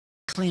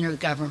cleaner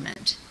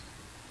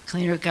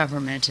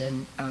government,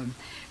 and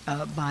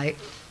by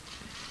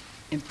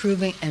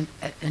improving and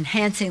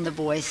enhancing the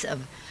voice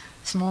of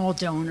small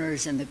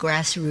donors and the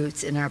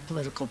grassroots in our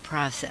political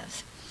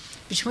process.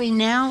 Between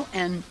now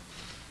and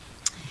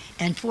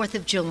 4th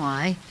of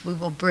July, we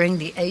will bring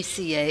the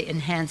ACA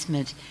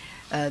enhancement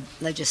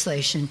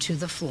legislation to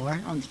the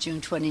floor on June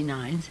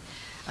 29th.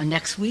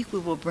 Next week, we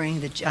will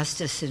bring the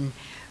Justice and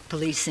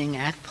Policing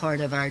Act,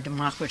 part of our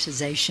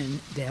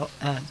democratization bill,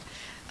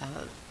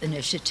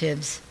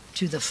 initiatives,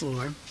 to the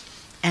floor.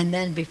 And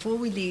then before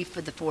we leave for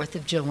the 4th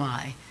of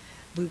July,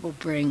 we will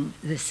bring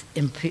this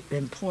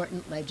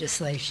important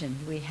legislation.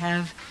 We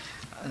have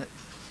the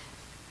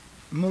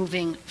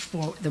Moving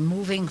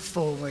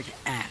Forward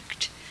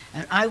Act.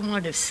 And I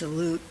want to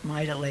salute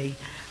mightily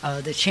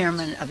the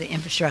chairman of the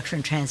Infrastructure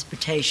and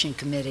Transportation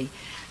Committee,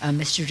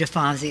 Mr.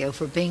 DeFazio,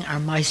 for being our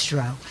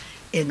maestro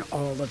in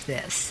all of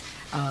this.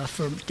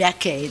 For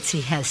decades,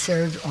 he has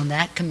served on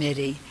that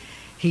committee.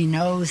 He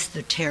knows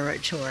the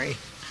territory.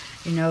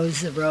 He knows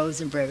the roads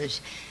and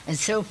bridges. And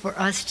so for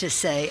us to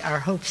say our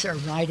hopes are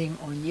riding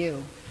on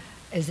you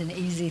is an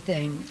easy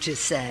thing to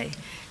say.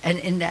 And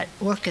in that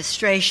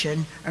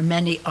orchestration are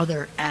many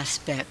other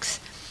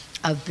aspects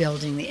of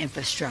building the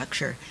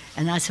infrastructure.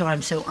 And that's why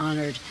I'm so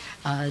honored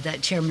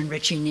that Chairman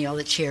Richie Neal,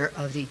 the chair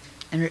of the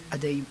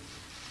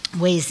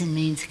Ways and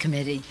Means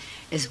Committee,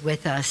 is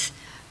with us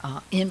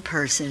in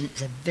person.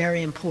 It's a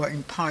very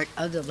important part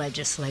of the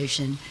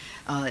legislation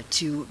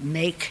to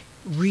make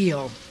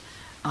real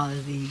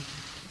the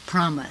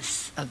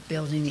promise of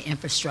building the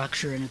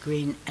infrastructure in a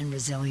green and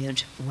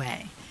resilient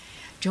way.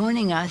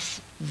 Joining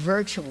us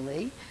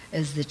virtually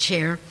is the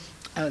chair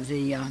of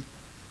the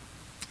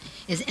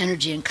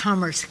Energy and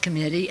Commerce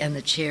Committee, and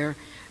the chair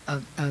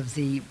of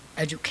the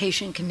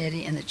Education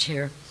Committee, and the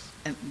chair,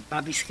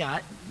 Bobby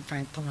Scott,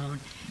 Frank Pallone,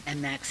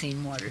 and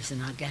Maxine Waters,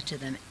 and I'll get to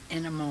them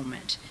in a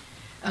moment.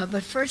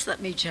 But first, let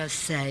me just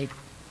say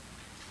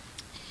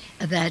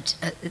that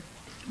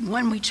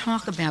when we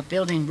talk about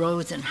building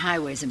roads and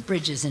highways and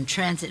bridges and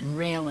transit and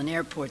rail and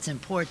airports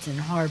and ports and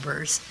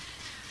harbors,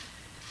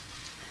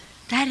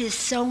 that is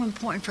so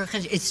important for our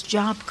country. It's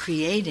job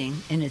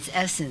creating in its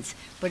essence,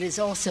 but it's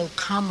also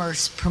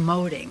commerce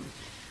promoting.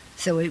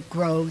 So it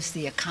grows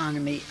the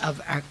economy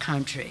of our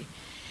country.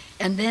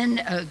 And then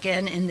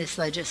again, in this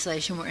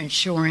legislation, we're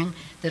ensuring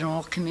that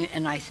all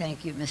and I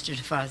thank you, Mr.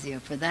 DeFazio,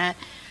 for that.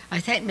 I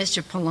thank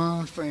Mr.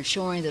 Pallone for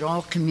ensuring that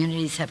all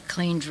communities have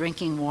clean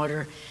drinking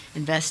water,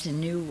 invest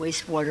in new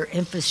wastewater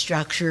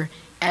infrastructure,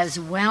 as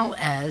well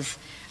as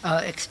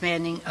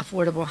expanding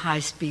affordable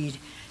high-speed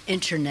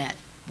internet,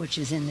 which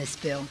is in this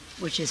bill,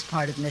 which is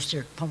part of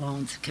Mr.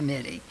 Pallone's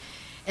committee.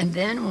 And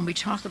then when we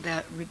talk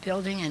about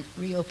rebuilding and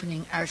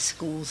reopening our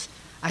schools,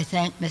 I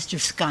thank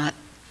Mr. Scott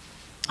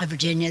of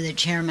Virginia, the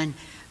chairman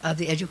of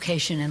the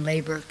Education and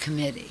Labor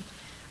Committee.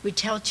 We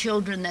tell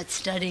children that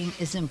studying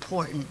is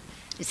important.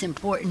 It's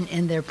important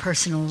in their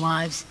personal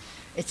lives.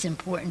 It's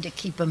important to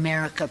keep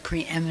America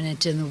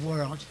preeminent in the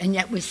world. And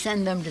yet we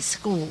send them to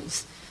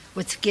schools,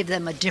 which give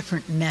them a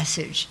different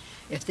message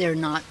if they're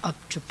not up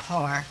to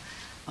par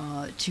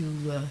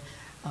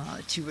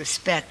to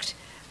respect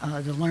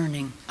the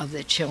learning of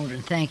the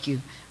children. Thank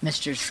you,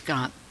 Mr.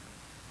 Scott.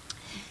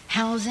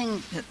 Housing,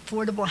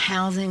 affordable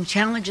housing,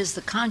 challenges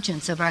the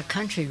conscience of our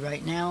country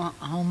right now,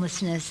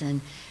 homelessness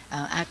and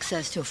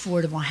access to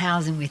affordable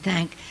housing. We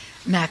thank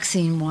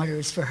Maxine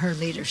Waters for her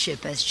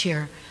leadership as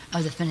chair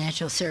of the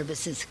Financial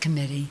Services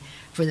Committee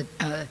for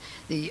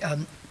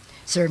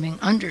serving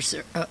under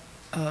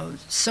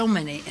so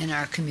many in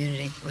our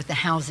community with the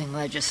housing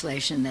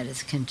legislation that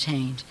is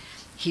contained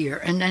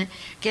here. And then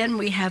again,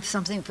 we have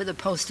something for the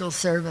Postal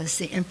Service,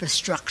 the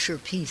infrastructure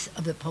piece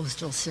of the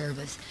Postal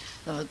Service,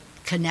 the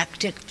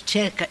connective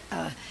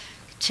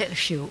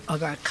tissue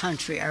of our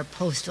country, our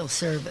Postal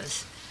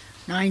Service.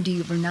 Over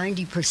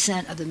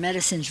 90% of the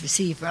medicines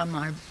received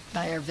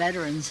by our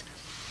veterans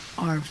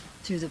are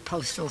through the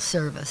Postal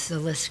Service. The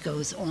list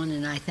goes on,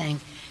 and I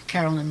thank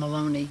Carolyn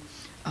Maloney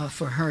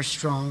for her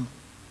strong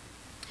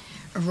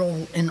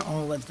role in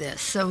all of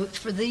this. So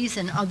for these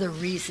and other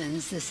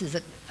reasons, this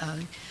is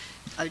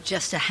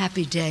just a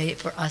happy day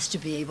for us to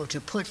be able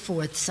to put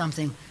forth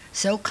something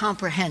so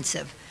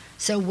comprehensive,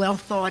 so well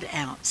thought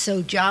out,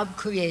 so job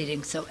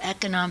creating, so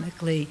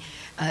economically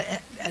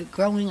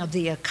growing of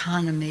the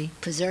economy,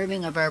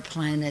 preserving of our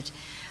planet,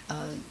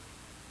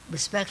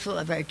 respectful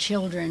of our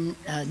children,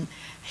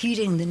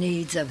 heeding the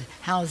needs of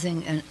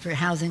housing and for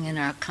housing in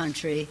our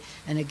country,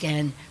 and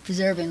again,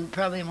 preserving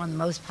probably one of the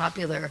most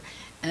popular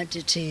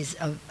entities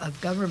of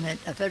government,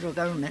 of federal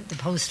government, the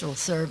Postal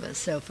Service.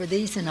 So for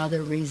these and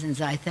other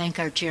reasons, I thank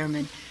our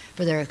chairman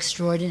for their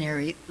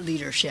extraordinary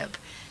leadership.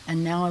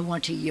 And now I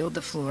want to yield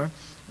the floor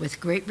with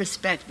great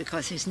respect,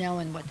 because he's now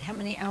in how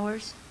many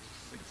hours?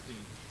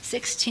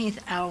 16th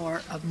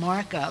hour of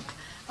markup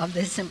of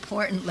this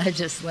important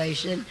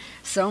legislation,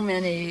 so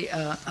many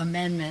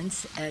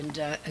amendments, and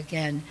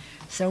again,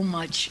 so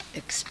much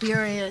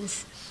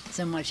experience,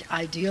 so much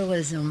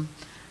idealism,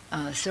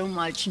 so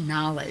much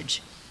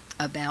knowledge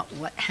about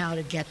how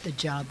to get the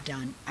job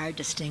done, our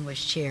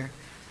distinguished chair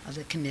of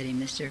the committee,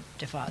 Mr.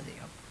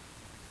 DeFazio.